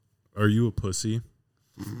Are you a pussy?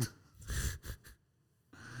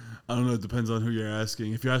 I don't know. It depends on who you're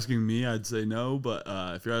asking. If you're asking me, I'd say no. But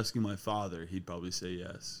if you're asking my father, he'd probably say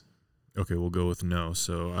yes. Okay, we'll go with no.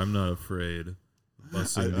 So I'm not afraid of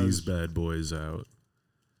busting these bad boys out.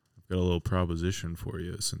 I've got a little proposition for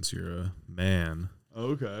you since you're a man.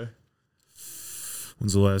 Okay.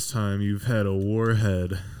 When's the last time you've had a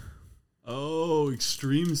warhead? Oh,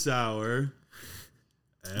 extreme sour.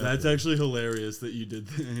 Apple. That's actually hilarious that you did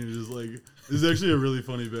that. You're just like, this is actually a really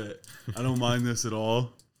funny bit. I don't mind this at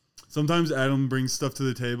all. Sometimes Adam brings stuff to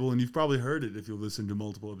the table, and you've probably heard it if you listen to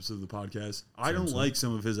multiple episodes of the podcast. I don't like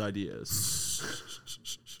some of his ideas.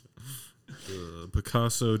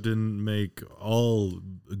 Picasso didn't make all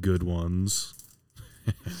good ones.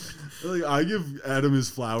 Like, I give Adam his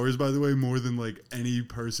flowers, by the way, more than like any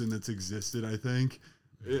person that's existed, I think,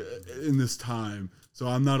 in this time. So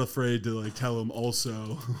I'm not afraid to like tell him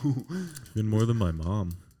also. Even more than my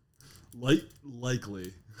mom.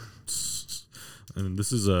 Likely. And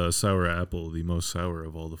this is a sour apple, the most sour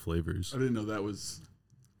of all the flavors. I didn't know that was.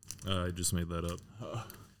 I just made that up.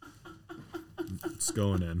 It's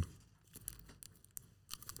going in.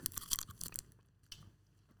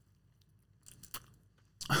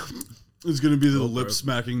 It's going to be the lip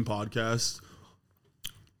smacking podcast.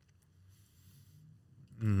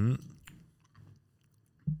 Mm-hmm.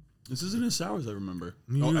 This isn't as sour as I remember.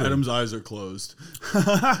 Me Oh, either. Adam's eyes are closed.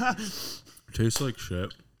 Tastes like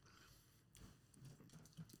shit.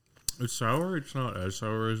 It's sour. It's not as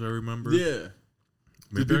sour as I remember. Yeah.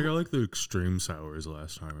 Maybe I got like the extreme sours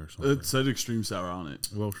last time or something. It said extreme sour on it.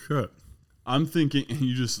 Well, shit. I'm thinking, and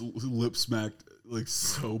you just lip smacked like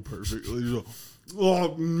so perfectly. You're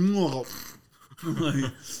like,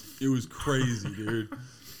 like, it was crazy, dude.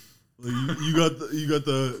 Like, you got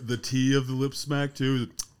the T of the lip smack too.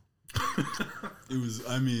 It was,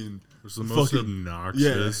 I mean, It was the most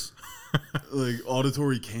obnoxious. Yeah, like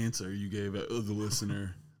auditory cancer you gave it, the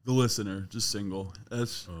listener. The listener, just single.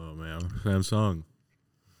 That's Oh man, Samsung,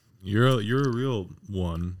 you're a real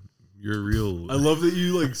one. You're a real. I love that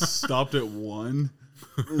you like stopped at one.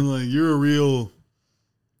 And, like, you're a real.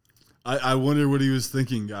 I wonder what he was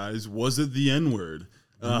thinking, guys. Was it the N-word?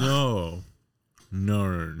 No.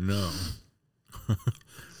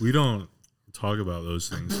 We don't talk about those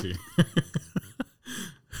things here.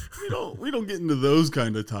 We don't get into those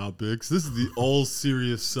kind of topics. This is the all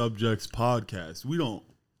serious subjects podcast. We don't.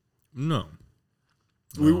 No.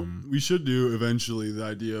 We should do eventually the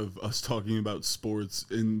idea of us talking about sports,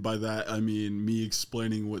 and by that I mean me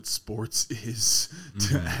explaining what sports is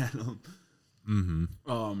to Adam.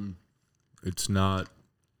 Mm-hmm. It's not.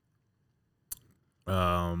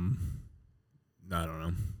 I don't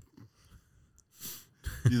know.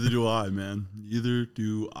 Neither do I, man. Neither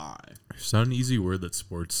do I. It's not an easy word that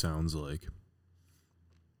sports sounds like.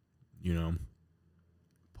 You know.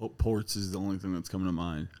 Ports is the only thing that's coming to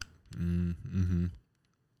mind. Mm-hmm.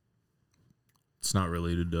 It's not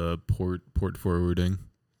related to port forwarding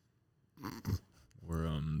or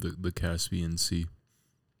the Caspian Sea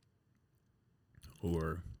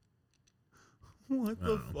or what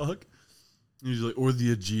the fuck? Usually, or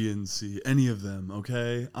the Aegean Sea, any of them.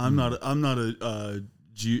 Okay, I'm not a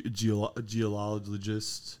geologist.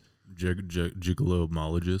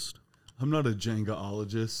 Gigolomologist. I'm not a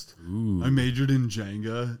Jengaologist. Ooh. I majored in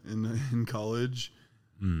Jenga in college.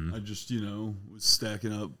 Mm. I just, was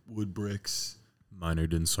stacking up wood bricks.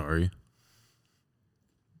 Minored in sorry.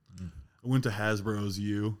 I went to Hasbro's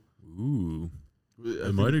U. Ooh.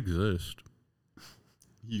 It might exist.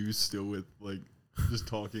 You still with, like, just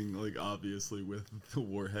talking, like, obviously with the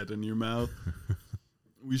warhead in your mouth.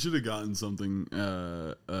 We should have gotten something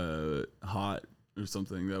hot or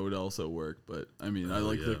something that would also work. But, I mean, I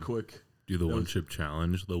like the quick... Do the one-chip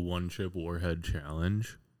challenge, the one-chip warhead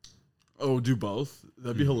challenge. Oh, do both?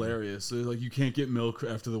 That'd be hilarious. So, like, you can't get milk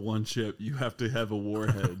after the one chip. You have to have a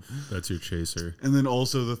warhead. That's your chaser. And then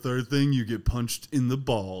also the third thing, you get punched in the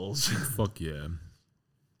balls. Fuck yeah.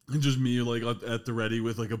 And just me, like, at the ready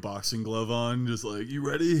with, like, a boxing glove on. Just like, you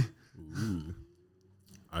ready? Ooh.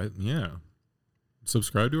 Yeah.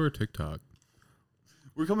 Subscribe to our TikTok.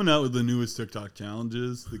 We're coming out with the newest TikTok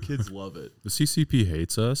challenges. The kids love it. The CCP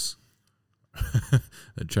hates us.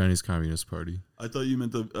 The Chinese Communist Party. I thought you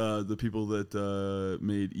meant the people that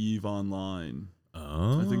made EVE Online.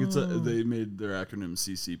 Oh. I think they made their acronym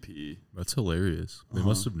CCP. That's hilarious. They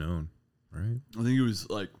must have known, right? I think it was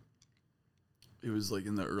like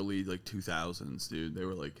in the early like 2000s, dude. They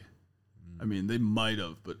were like, I mean, they might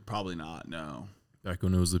have, but probably not. No. Back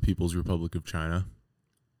when it was the People's Republic of China.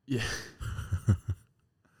 Yeah.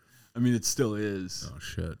 I mean, it still is. Oh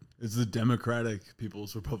shit. It's the Democratic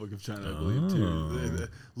People's Republic of China, I believe, too.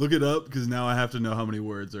 Look it up, because now I have to know how many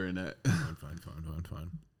words are in it. Fine.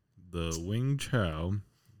 The Wing Chao.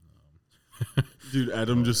 Dude,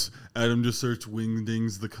 Adam just searched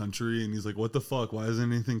Wingdings the country, and he's like, what the fuck? Why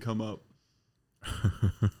hasn't anything come up?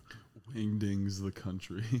 Wingdings the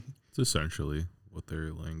country. It's essentially what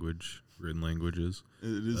their written language is.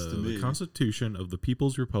 It is to me. The Constitution of the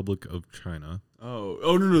People's Republic of China.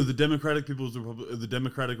 Oh no! The Democratic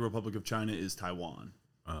Republic of China is Taiwan.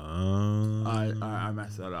 I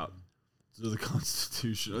messed that up. So the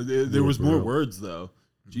Constitution. There was more words though.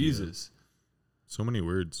 Jesus, so many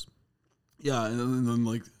words. Yeah, and then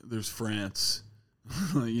like there's France.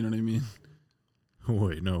 You know what I mean?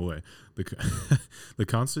 Wait, no way. The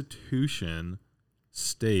Constitution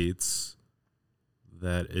states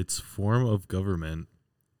that its form of government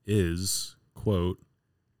is, quote,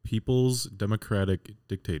 People's Democratic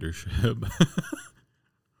Dictatorship.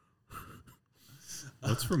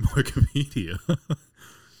 That's from Wikipedia.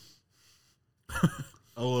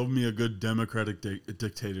 I love me a good democratic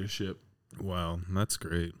dictatorship. Wow, that's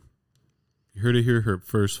great. You heard it here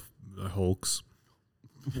first, Hulks.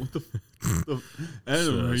 What the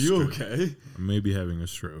Adam, are you okay? I may be having a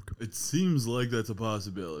stroke. It seems like that's a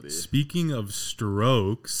possibility. Speaking of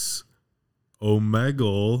strokes,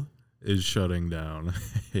 Omegle is shutting down.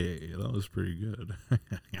 Hey, that was pretty good.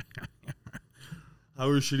 How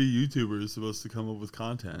are shitty YouTubers supposed to come up with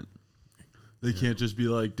content? They can't just be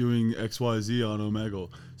like doing XYZ on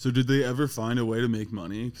Omegle. So did they ever find a way to make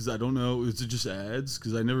money? Because I don't know. Is it just ads?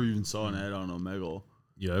 Because I never even saw an ad on Omegle.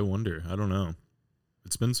 Yeah, I wonder. I don't know.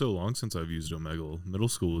 It's been so long since I've used Omegle. Middle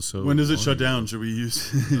school was so. When does it shut down? Should we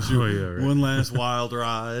use right. one last wild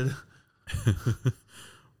ride?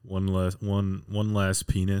 one last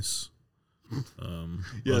penis.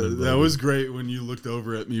 That was great when you looked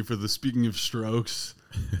over at me for the speaking of strokes,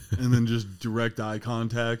 and then just direct eye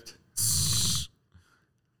contact.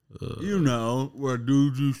 You know where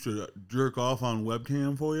dudes used to jerk off on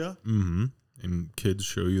webcam for you. Mm-hmm. And kids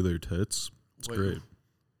show you their tits. It's great.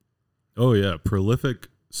 Oh yeah, prolific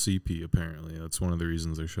CP. Apparently, that's one of the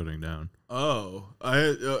reasons they're shutting down. Oh, I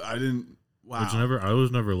didn't. Wow. I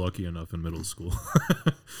was never lucky enough in middle school.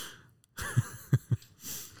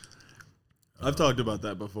 I've talked about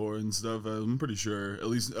that before and stuff. I'm pretty sure. At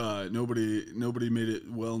least nobody made it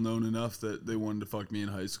well known enough that they wanted to fuck me in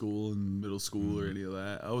high school and middle school or any of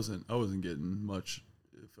that. I wasn't getting much.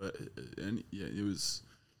 It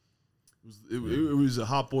was a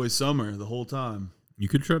hot boy summer the whole time. You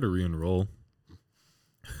could try to re-enroll.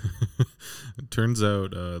 It turns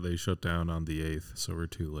out they shut down on the 8th, so we're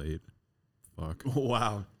too late. Fuck.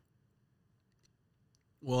 Wow.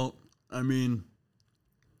 Well, I mean,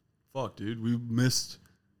 fuck, dude. We missed,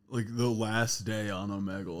 like, the last day on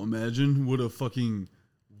Omegle. Imagine what a fucking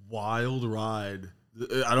wild ride.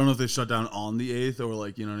 I don't know if they shut down on the 8th or,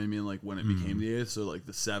 like, you know what I mean? Like, when it became the 8th. So, like,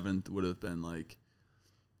 the 7th would have been, like...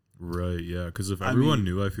 Right, yeah. Because if everyone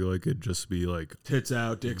knew, I feel like it'd just be, like... Tits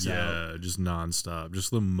out, dicks out. Yeah, just nonstop.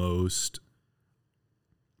 Just the most...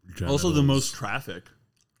 genitals. Also the most traffic.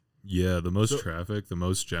 Yeah, the most traffic. The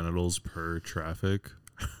most genitals per traffic.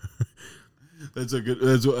 That's a good.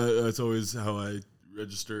 That's always how I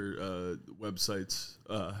register websites.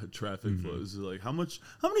 Traffic flows. Like how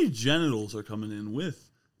many genitals are coming in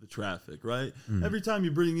with the traffic, right? Every time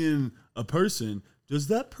you bring in a person, does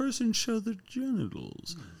that person show their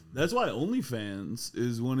genitals? That's why OnlyFans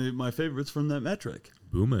is one of my favorites from that metric.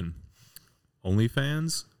 Boomin'.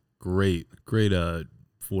 OnlyFans, great.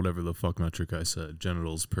 Whatever the fuck metric I said,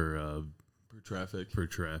 genitals per traffic.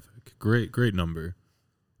 Great number.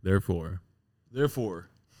 Therefore,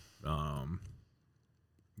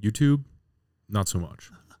 YouTube, not so much.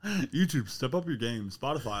 YouTube, step up your game.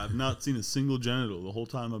 Spotify, I've not seen a single genital the whole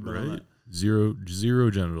time I've been on it. Zero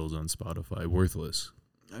genitals on Spotify. Worthless.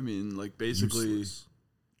 I mean, like basically,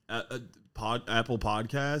 Apple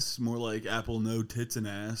Podcasts, more like Apple no tits and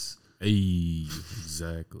ass. Hey,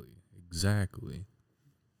 exactly.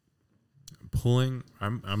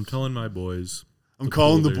 I'm telling my boys. I'm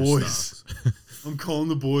calling the boys. I'm calling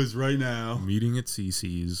the boys right now. Meeting at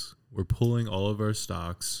CC's. We're pulling all of our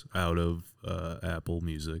stocks out of Apple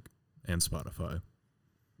Music and Spotify.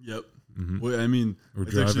 Yep. Mm-hmm. Well, I mean, we're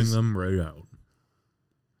driving them right out.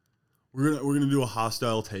 We're gonna do a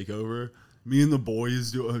hostile takeover. Me and the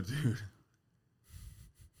boys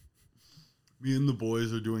Me and the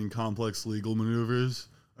boys are doing complex legal maneuvers,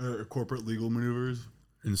 or corporate legal maneuvers.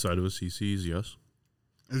 Inside of a CC's, yes.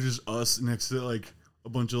 It's just us next to like a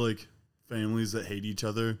bunch of like families that hate each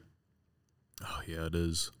other. Oh yeah, it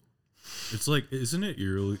is. It's like, isn't it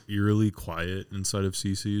eerily quiet inside of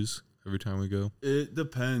CC's? every time we go? It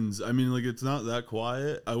depends. I mean, like, it's not that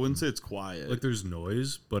quiet. I wouldn't say it's quiet. Like, there's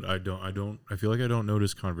noise, but I feel like I don't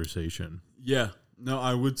notice conversation. Yeah. No,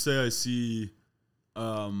 I would say I see,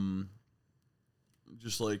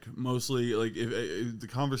 just like mostly like if the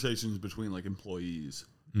conversations between like employees.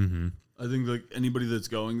 Mm-hmm. I think like anybody that's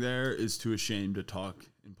going there is too ashamed to talk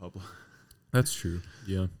in public. That's true.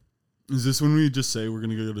 Yeah. Is this when we just say we're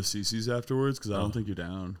gonna go to Cece's afterwards? Because I don't think you're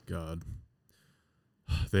down. God.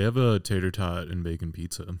 They have a tater tot and bacon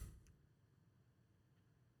pizza.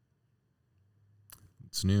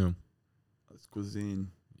 It's new. That's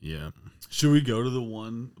cuisine. Yeah. Should we go to the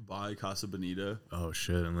one by Casa Bonita? Oh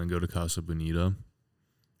shit! And then go to Casa Bonita.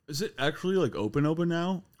 Is it actually like open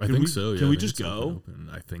now? I think so. Yeah. Can we just go? Open.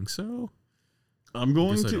 I think so. I'm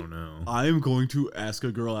going to. I don't know. I am going to ask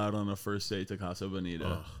a girl out on a first date to Casa Bonita.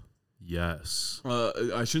 Oh, yes.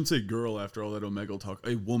 I shouldn't say girl after all that Omegle talk.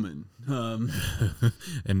 A woman.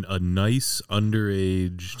 And a nice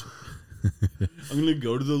underaged. I'm gonna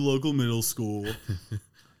go to the local middle school,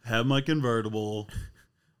 have my convertible.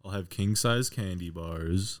 I'll have king size candy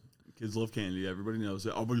bars. Kids love candy. Everybody knows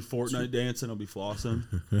it. I'll be Fortnite dancing. I'll be flossing.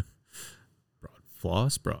 Brought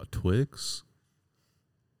floss. Brought Twix.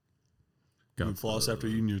 You floss after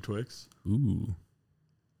eating your Twix. Ooh.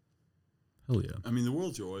 Hell yeah. I mean, the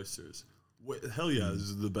world's your oysters. Hell yeah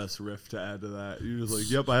is the best riff to add to that. You're just like,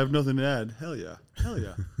 yep, I have nothing to add. Hell yeah. Hell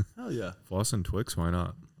yeah. Hell yeah. Floss and Twix, why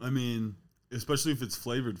not? I mean, especially if it's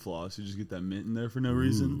flavored floss, you just get that mint in there for no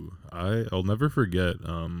reason. I'll never forget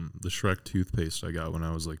the Shrek toothpaste I got when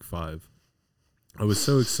I was like 5. I was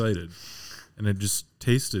so excited, and it just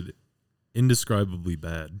tasted indescribably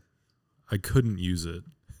bad. I couldn't use it.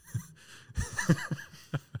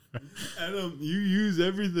 Adam, you use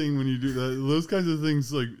everything when you do that. Those kinds of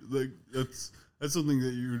things, like that's something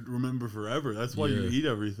that you remember forever. That's why you eat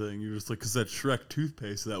everything. You're just like, because that Shrek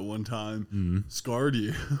toothpaste that one time scarred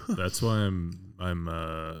you. That's why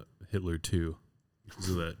I'm Hitler 2, because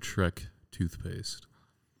of that Shrek toothpaste.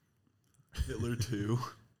 Hitler 2.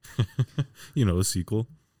 You know, the sequel.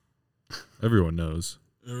 Everyone knows.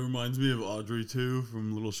 It reminds me of Audrey 2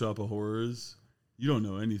 from Little Shop of Horrors. You don't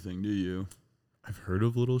know anything, do you? I've heard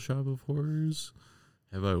of Little Shop of Horrors.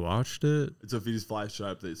 Have I watched it? It's a fetus fly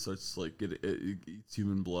trap that starts like it eats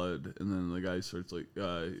human blood, and then the guy starts like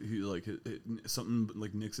he like something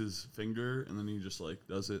like nicks his finger, and then he just like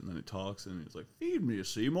does it, and then it talks, and he's like, "Feed me,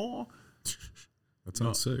 Seymour." That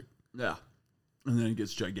sounds sick. Yeah, and then it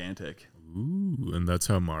gets gigantic. Ooh, and that's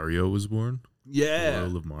how Mario was born. Yeah, the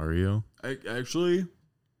world of Mario. I actually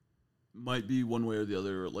might be one way or the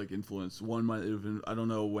other like influence. One might have been, I don't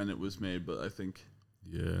know when it was made, but I think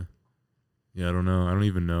yeah, I don't know. I don't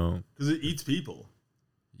even know because it eats people.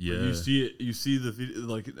 Yeah, like you see the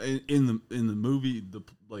like in the movie, the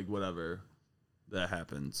like whatever that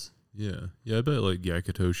happens. Yeah, I bet like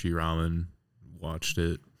Yakatoshi Ramen watched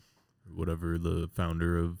it, or whatever the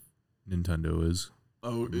founder of Nintendo is.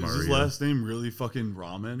 Oh, Mario. Is his last name really fucking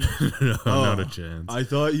Ramen? No, not a chance. I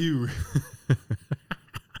thought you.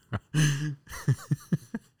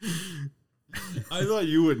 I thought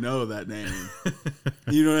you would know that name.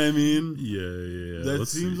 You know what I mean? Yeah. That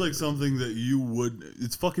seems like something that you would.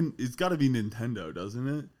 It's got to be Nintendo, doesn't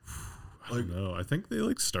it? I don't know. I think they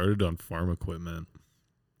like started on farm equipment,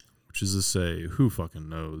 which is to say, who fucking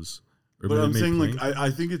knows? Or but I'm saying like I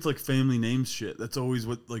think it's like family names shit. That's always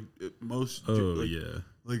what like most. Oh like, yeah.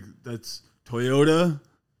 Like that's Toyota,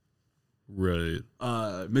 right?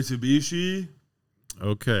 Mitsubishi.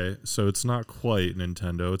 Okay, so it's not quite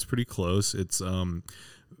Nintendo. It's pretty close. It's Fusajiro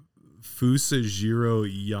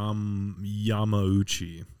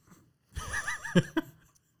Yamauchi.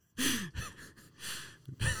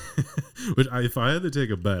 Which, if I had to take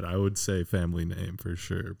a bet, I would say family name for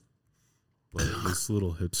sure. But this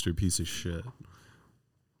little hipster piece of shit.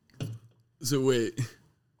 So wait,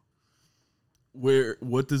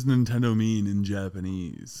 what does Nintendo mean in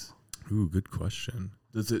Japanese? Ooh, good question.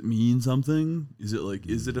 Does it mean something? Is it like,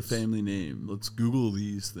 is it a family name? Let's Google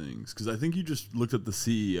these things. Because I think you just looked up the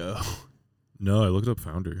CEO. No, I looked up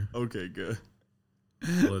founder. Okay, good.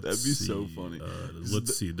 That'd be so funny.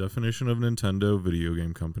 Let's see. Definition of Nintendo video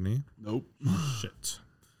game company. Nope. Shit.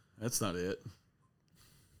 That's not it.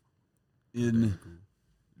 In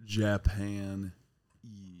Japan.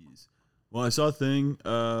 Well, I saw a thing.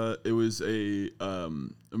 It was a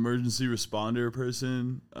emergency responder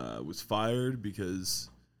person was fired because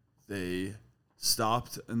they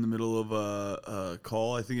stopped in the middle of a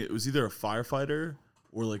call. I think it was either a firefighter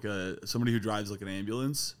or like somebody who drives like an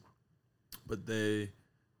ambulance. But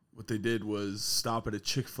what they did was stop at a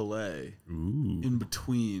Chick-fil-A in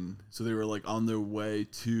between. So they were like on their way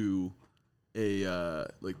to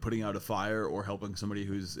like putting out a fire or helping somebody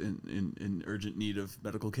who's in urgent need of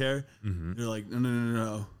medical care. Mm-hmm. They're like,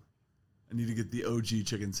 no. I need to get the OG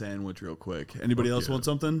chicken sandwich real quick. Anybody else want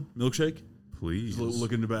something? Milkshake? Please. Just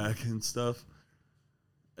look in the back and stuff.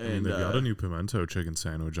 And I mean, they've got a new pimento chicken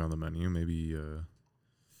sandwich on the menu. Maybe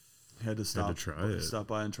had to try it. Stop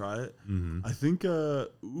by and try it. Mm-hmm. I think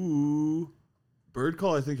Bird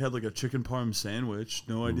Call I think had like a chicken parm sandwich.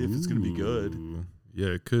 No idea if it's gonna be good.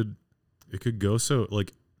 Yeah, it could go. So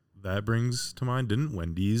like that brings to mind. Didn't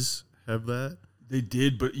Wendy's have that? They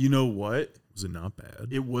did, but you know what? Was it not bad?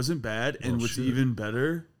 It wasn't bad, and what's even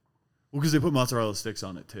better, well, because they put mozzarella sticks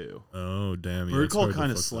on it too. Oh damn! Bird Call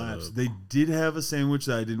kind of slaps. They did have a sandwich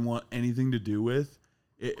that I didn't want anything to do with.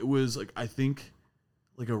 It was like I think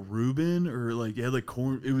like a Reuben or like it had like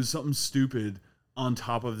corn. It was something stupid on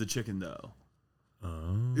top of the chicken though.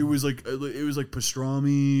 Oh. It was like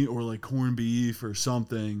pastrami or like corned beef or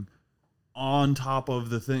something on top of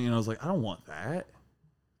the thing, and I was like, I don't want that.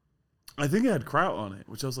 I think it had kraut on it,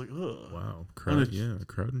 which I was like, ugh. Wow, kraut,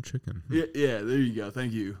 kraut and chicken. Yeah, there you go.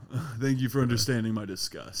 Thank you. Thank you for understanding my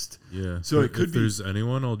disgust. Yeah. So it could if there's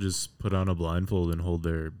anyone I'll just put on a blindfold and hold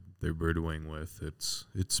their bird wing with,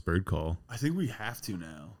 it's Bird Call. I think we have to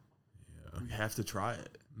now. Yeah. We have to try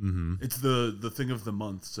it. Mm-hmm. It's the thing of the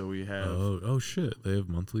month, so we have. Oh shit! They have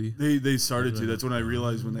monthly. They started to. That's when I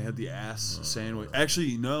realized when they had the ass sandwich.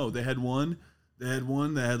 Actually, no, they had one. They had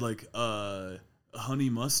one that had like honey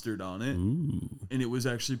mustard on it. Ooh. And it was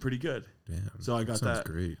actually pretty good. Damn. So I got that. Sounds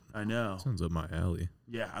great. I know. Sounds up my alley.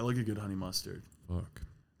 Yeah, I like a good honey mustard. Fuck.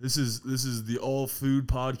 This is the all food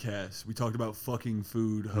podcast. We talked about fucking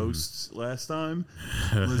food hosts last time.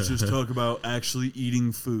 Let's just talk about actually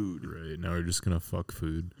eating food. Right. Now we're just gonna fuck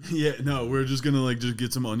food. Yeah, no, we're just gonna like just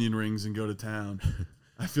get some onion rings and go to town.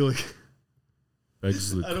 I feel like I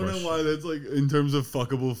don't know why that's like in terms of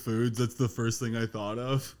fuckable foods, that's the first thing I thought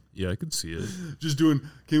of. Yeah, I could see it. Just doing,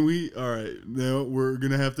 all right, now we're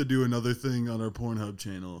going to have to do another thing on our Pornhub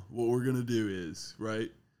channel. What we're going to do is,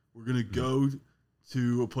 right, we're going to go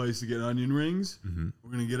to a place to get onion rings. Mm-hmm.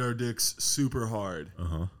 We're going to get our dicks super hard.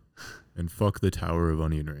 Uh-huh. And fuck the tower of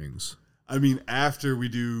onion rings. I mean, after we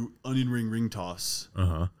do onion ring toss,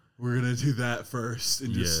 we're going to do that first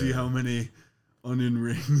and just see how many onion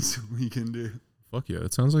rings we can do. Fuck yeah,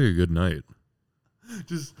 it sounds like a good night.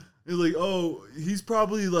 Just... It's like, oh, he's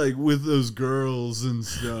probably like with those girls and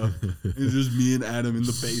stuff. It's just me and Adam in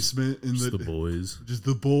the basement. Just the boys. Just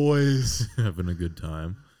the boys. Having a good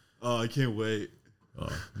time. Oh, I can't wait.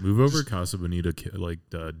 Move over Casa Bonita, like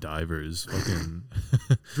divers. Fucking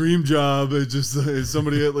dream job. It's just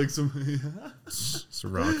somebody at like some. It's a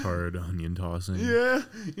rock hard onion tossing. Yeah,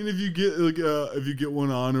 and if you get like if you get one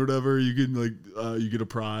on or whatever, you can like you get a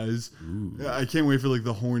prize. Ooh. I can't wait for like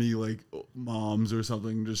the horny like moms or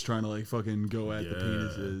something just trying to like fucking go at the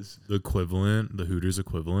penises. The equivalent, the Hooters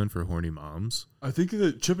equivalent for horny moms. I think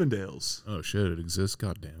the Chippendales. Oh shit, it exists.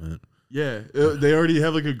 God damn it. Yeah, they already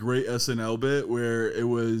have like a great SNL bit where it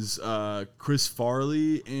was Chris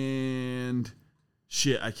Farley and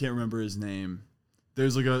shit, I can't remember his name.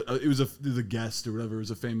 There's like it was the guest or whatever. It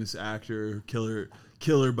was a famous actor,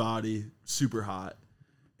 killer body, super hot.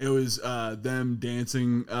 It was them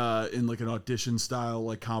dancing in like an audition style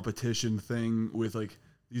like competition thing with like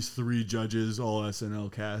these three judges, all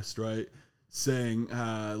SNL cast, right? Saying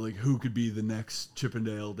like who could be the next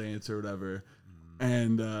Chippendale dancer or whatever,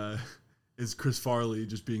 and. Is Chris Farley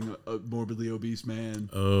just being a morbidly obese man.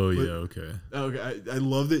 Oh, but, yeah, okay. Okay, I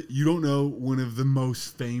love that you don't know one of the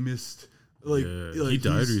most famous... Like he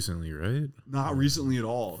died recently, right? Not recently at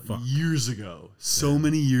all. Fuck. Years ago. So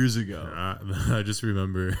many years ago. I just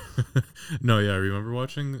remember... No, yeah, I remember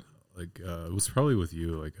watching, like, it was probably with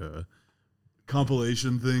you, like a...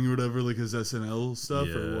 compilation thing or whatever, like his SNL stuff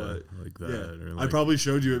or what? Like that. Yeah. Or like, I probably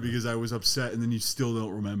showed you it because I was upset and then you still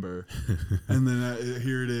don't remember. And then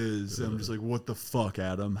here it is. I'm just like, what the fuck,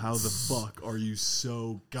 Adam? How the fuck are you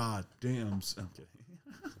so goddamn... I'm kidding.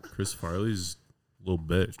 Chris Farley's a little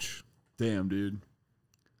bitch. Damn, dude.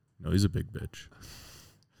 No, he's a big bitch.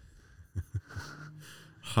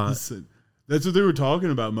 Hot. Listen, that's what they were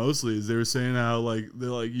talking about mostly, is they were saying how like they're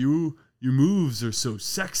like your moves are so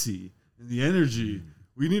sexy and the energy.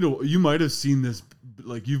 We need to. You might have seen this,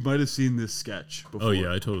 like you might have seen this sketch before. Oh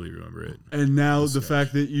yeah, I totally remember it. And now the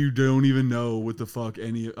fact that you don't even know what the fuck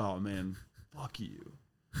any. Oh man, fuck you.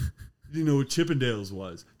 You didn't know what Chippendales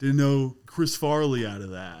was. Didn't know Chris Farley out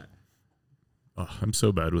of that. Oh, I'm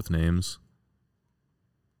so bad with names.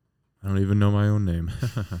 I don't even know my own name.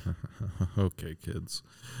 Okay, kids.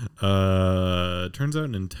 turns out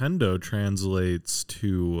Nintendo translates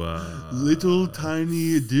to little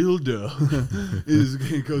tiny dildo.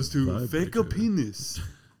 It goes to fake a penis.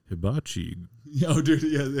 hibachi Yo, dude,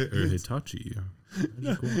 yeah. or Hitachi.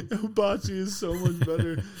 Hibachi is so much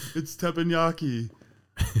better. It's teppanyaki.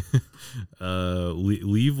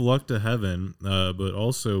 Leave luck to heaven, but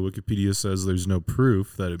also Wikipedia says there's no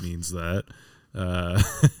proof that it means that.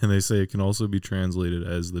 And they say it can also be translated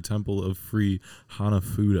as the Temple of Free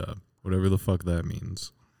Hanafuda, whatever the fuck that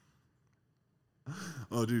means.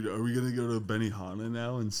 Oh, dude, are we going to go to Benihana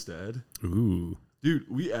now instead? Ooh. Dude,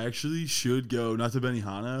 we actually should go, not to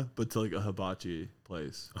Benihana, but to like a hibachi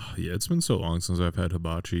place. Oh, yeah, it's been so long since I've had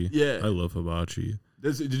hibachi. Yeah. I love hibachi.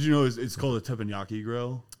 Did you know it's called a teppanyaki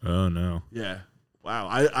grill? Oh, no. Yeah. Wow.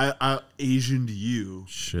 I Asianed you.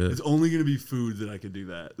 Shit. It's only going to be food that I could do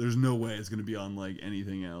that. There's no way it's going to be on like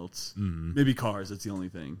anything else. Maybe cars. That's the only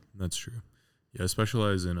thing. That's true. Yeah, I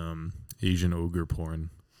specialize in Asian ogre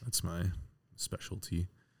porn. That's my specialty.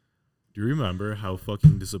 Do you remember how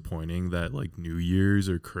fucking disappointing that like New Year's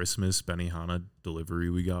or Christmas Benihana delivery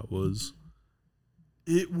we got was?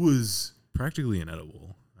 It was practically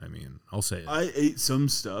inedible. I mean, I'll say it. I ate some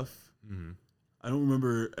stuff. I don't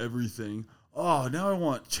remember everything. Oh, now I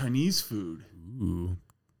want Chinese food. Ooh.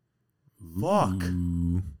 Fuck.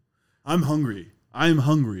 Ooh. I'm hungry.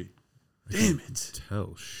 Damn it.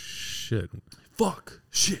 Tell shit. Fuck.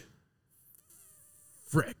 Shit.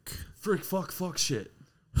 Frick. Fuck, shit.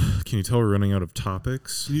 Can you tell we're running out of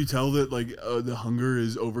topics? Can you tell that like the hunger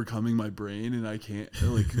is overcoming my brain and I can't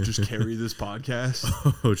like just carry this podcast?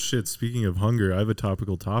 Oh shit! Speaking of hunger, I have a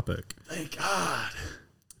topical topic. Thank God.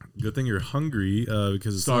 Good thing you're hungry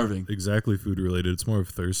because it's starving. Not exactly food related. It's more of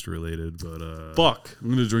thirst related. But fuck, I'm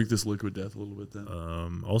gonna drink this liquid death a little bit then.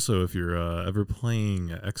 Also, if you're ever playing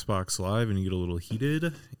Xbox Live and you get a little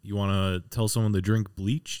heated, you want to tell someone to drink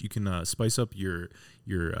bleach. You can spice up your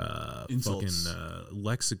fucking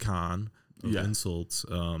lexicon of insults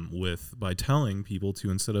by telling people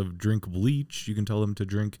to, instead of drink bleach, you can tell them to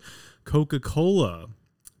drink Coca-Cola.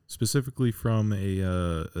 Specifically from a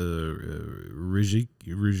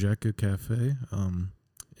Rijeka cafe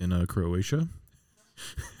in Croatia.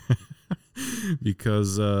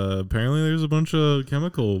 Because apparently there's a bunch of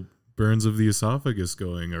chemical burns of the esophagus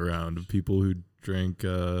going around of people who drank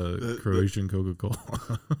Croatian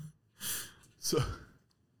Coca-Cola. So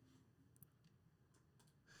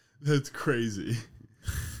that's crazy.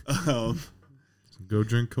 Go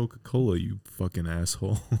drink Coca-Cola, you fucking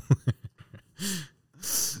asshole.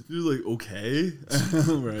 You're like, okay.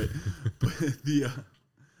 Right. But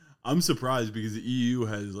I'm surprised because the EU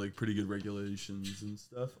has like pretty good regulations and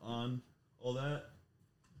stuff on all that.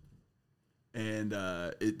 And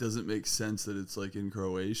it doesn't make sense that it's like in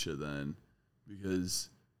Croatia then, because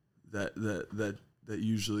that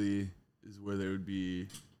usually is where they would be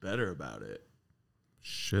better about it.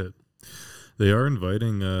 Shit. They are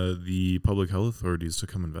inviting the public health authorities to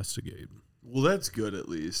come investigate. Well, that's good at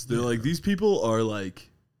least. They're like, these people are like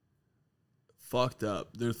fucked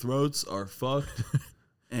up. Their throats are fucked.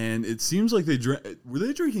 And it seems like were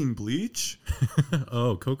they drinking bleach?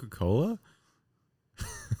 Oh, Coca-Cola?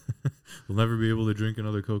 We'll never be able to drink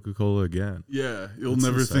another Coca-Cola again. Yeah, you'll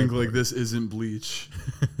never think like this isn't bleach.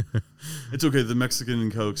 It's okay. The Mexican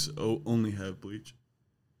and Cokes only have bleach.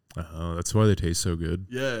 Oh, that's why they taste so good.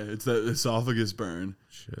 Yeah, it's that esophagus burn.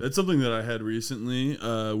 Shit. That's something that I had recently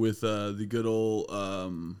with the good old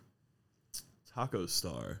Taco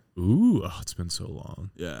Star. Ooh, it's been so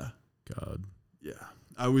long. Yeah. God. Yeah.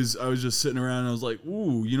 I was just sitting around and I was like,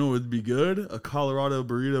 ooh, you know what would be good? A Colorado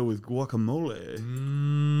burrito with guacamole.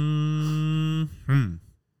 Mm-hmm.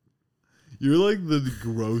 You're like the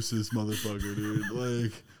grossest motherfucker, dude.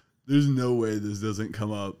 Like, there's no way this doesn't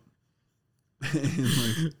come up.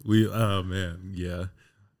 Oh man, yeah.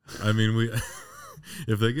 I mean,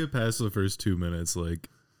 if they get past the first 2 minutes,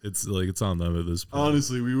 it's on them at this point.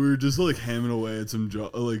 Honestly, we were just like hamming away at some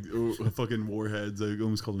fucking warheads. I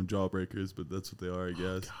almost called them jawbreakers, but that's what they are, I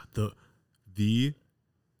guess. God, the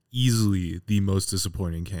easily the most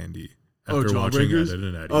disappointing candy. After watching jawbreakers? Ed,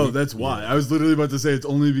 and Eddie. Oh, that's why. I was literally about to say it's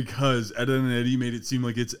only because Ed and Eddie made it seem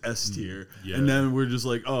like it's S tier, and then we're just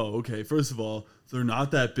like, oh, okay. First of all, they're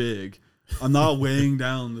not that big. I'm not weighing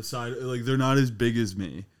down the side. Like, they're not as big as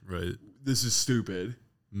me. Right. This is stupid.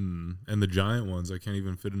 And the giant ones, I can't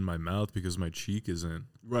even fit in my mouth because my cheek isn't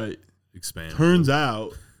expanded. Turns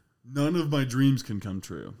out, none of my dreams can come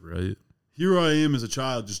true. Right. Here I am as a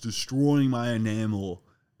child just destroying my enamel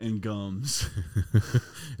and gums.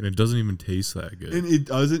 And it doesn't even taste that good. And it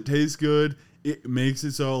doesn't taste good. It makes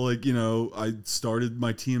it so, I started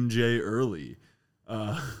my TMJ early.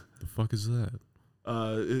 The fuck is that?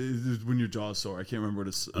 When your jaw's sore. I can't remember what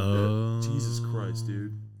it's. Jesus Christ,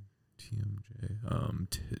 dude.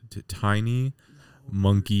 TMJ. Tiny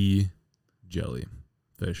monkey jelly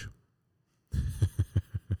fish.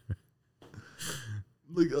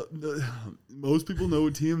 Like most people know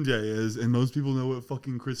what TMJ is, and most people know what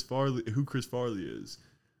fucking Chris Farley is.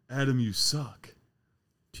 Adam, you suck.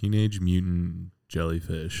 Teenage Mutant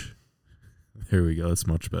Jellyfish. There we go. That's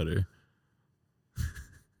much better.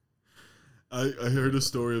 I heard a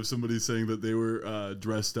story of somebody saying that they were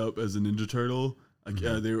dressed up as a Ninja Turtle. Like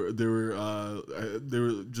they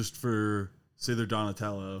were just for, say they're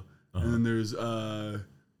Donatello, and then there's 2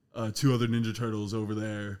 other Ninja Turtles over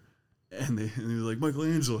there, and they were like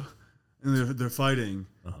Michelangelo, and they're fighting.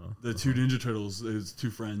 The 2 Ninja Turtles. There's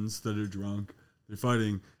 2 friends that are drunk. They're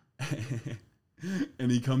fighting,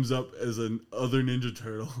 and he comes up as an other Ninja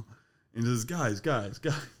Turtle, and says, "Guys."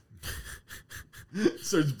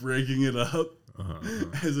 Starts breaking it up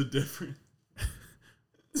as a different.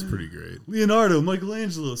 It's pretty great. Leonardo,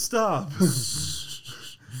 Michelangelo, stop.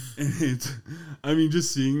 And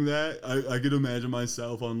just seeing that, I could imagine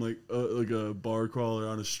myself on like a bar crawl or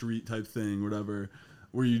on a street type thing, whatever,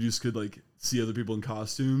 where you just could like see other people in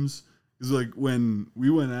costumes. Because like when we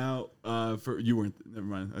went out never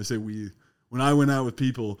mind. I say we. When I went out with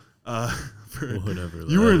people, whatever.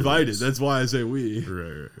 You were invited. That's why I say we.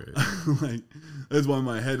 Right. Like that's why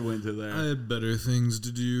my head went to there. I had better things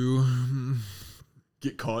to do.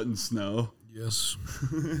 Get caught in snow. Yes.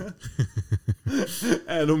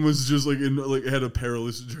 Adam was just like had a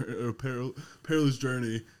perilous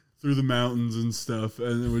journey through the mountains and stuff,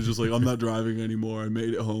 and it was just like, I'm not driving anymore. I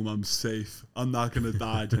made it home. I'm safe. I'm not gonna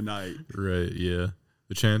die tonight. Right. Yeah.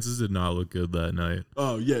 The chances did not look good that night.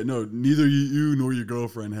 Oh, yeah, no, neither you nor your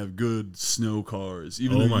girlfriend have good snow cars.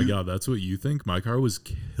 Oh, my God, that's what you think? My car was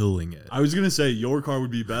killing it. I was going to say, your car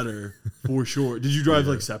would be better, for sure. Did you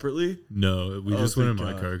drive, separately? No, we just went in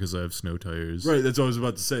my car because I have snow tires. Right, that's what I was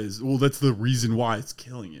about to say. That's the reason why it's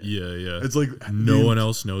killing it. Yeah. It's like... No one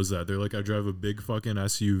else knows that. They're like, I drive a big fucking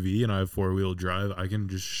SUV and I have 4-wheel drive. I can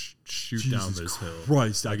just shoot down this hill.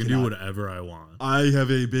 Christ, I can do whatever I want. I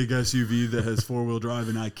have a big SUV that has 4-wheel drive,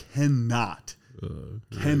 and I cannot,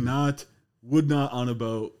 would not on a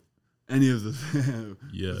boat, any of the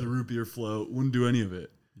the root beer float, wouldn't do any of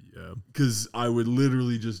it. Yeah, because I would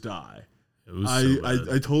literally just die. It was so bad.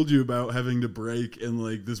 I told you about having to brake and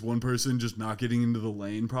like this one person just not getting into the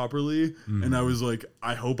lane properly, and I was like,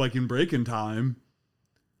 I hope I can brake in time.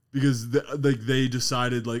 Because they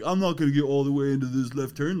decided like, I'm not going to get all the way into this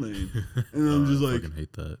left turn lane, and I'm just like, I fucking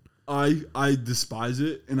hate that. I despise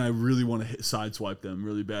it, and I really want to sideswipe them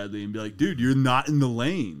really badly and be like, dude, you're not in the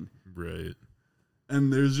lane, right?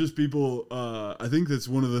 And there's just people. I think that's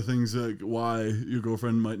one of the things like why your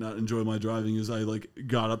girlfriend might not enjoy my driving is I like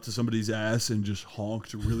got up to somebody's ass and just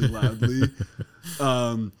honked really loudly.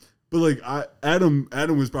 But like Adam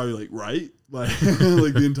was probably like right. Like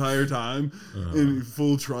the entire time, and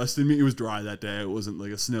full trust in me. It was dry that day. It wasn't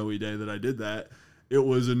like a snowy day that I did that. It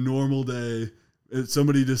was a normal day.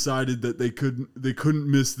 Somebody decided that they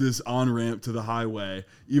couldn't miss this on ramp to the highway,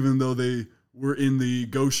 even though they were in the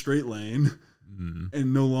go straight lane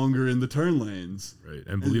and no longer in the turn lanes. Right,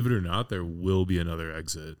 and believe it or not, there will be another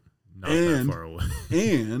exit not that far away.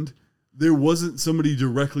 And there wasn't somebody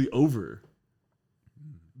directly over.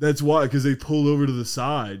 That's why, because they pulled over to the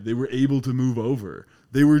side. They were able to move over.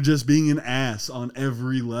 They were just being an ass on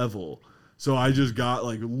every level. So I just got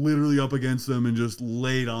like literally up against them and just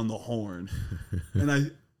laid on the horn. And I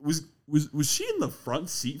was she in the front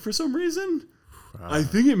seat for some reason? I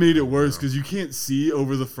think it made it worse because you can't see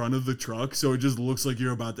over the front of the truck, so it just looks like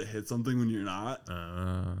you're about to hit something when you're not.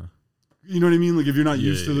 You know what I mean? Like if you're not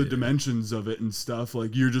used to the dimensions of it and stuff,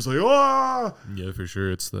 like you're just like, oh yeah, for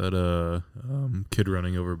sure. It's that kid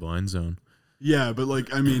running over blind zone. Yeah, but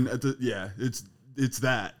like I mean, it's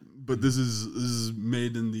that. But this is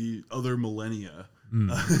made in the other millennia.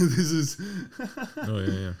 This is. Oh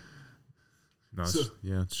yeah. No,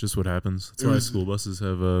 it's just what happens. That's why school buses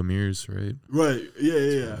have mirrors, right? Right.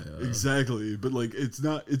 Yeah. Exactly. But like,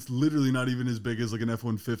 it's literally not even as big as like an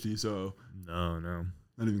F-150. So no,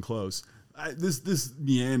 not even close. This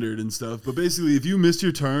meandered and stuff. But basically, if you missed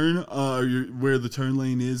your turn, or where the turn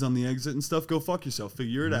lane is on the exit and stuff, go fuck yourself.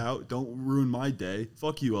 Figure it out. Don't ruin my day.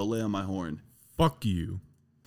 Fuck you. I'll lay on my horn. Fuck you.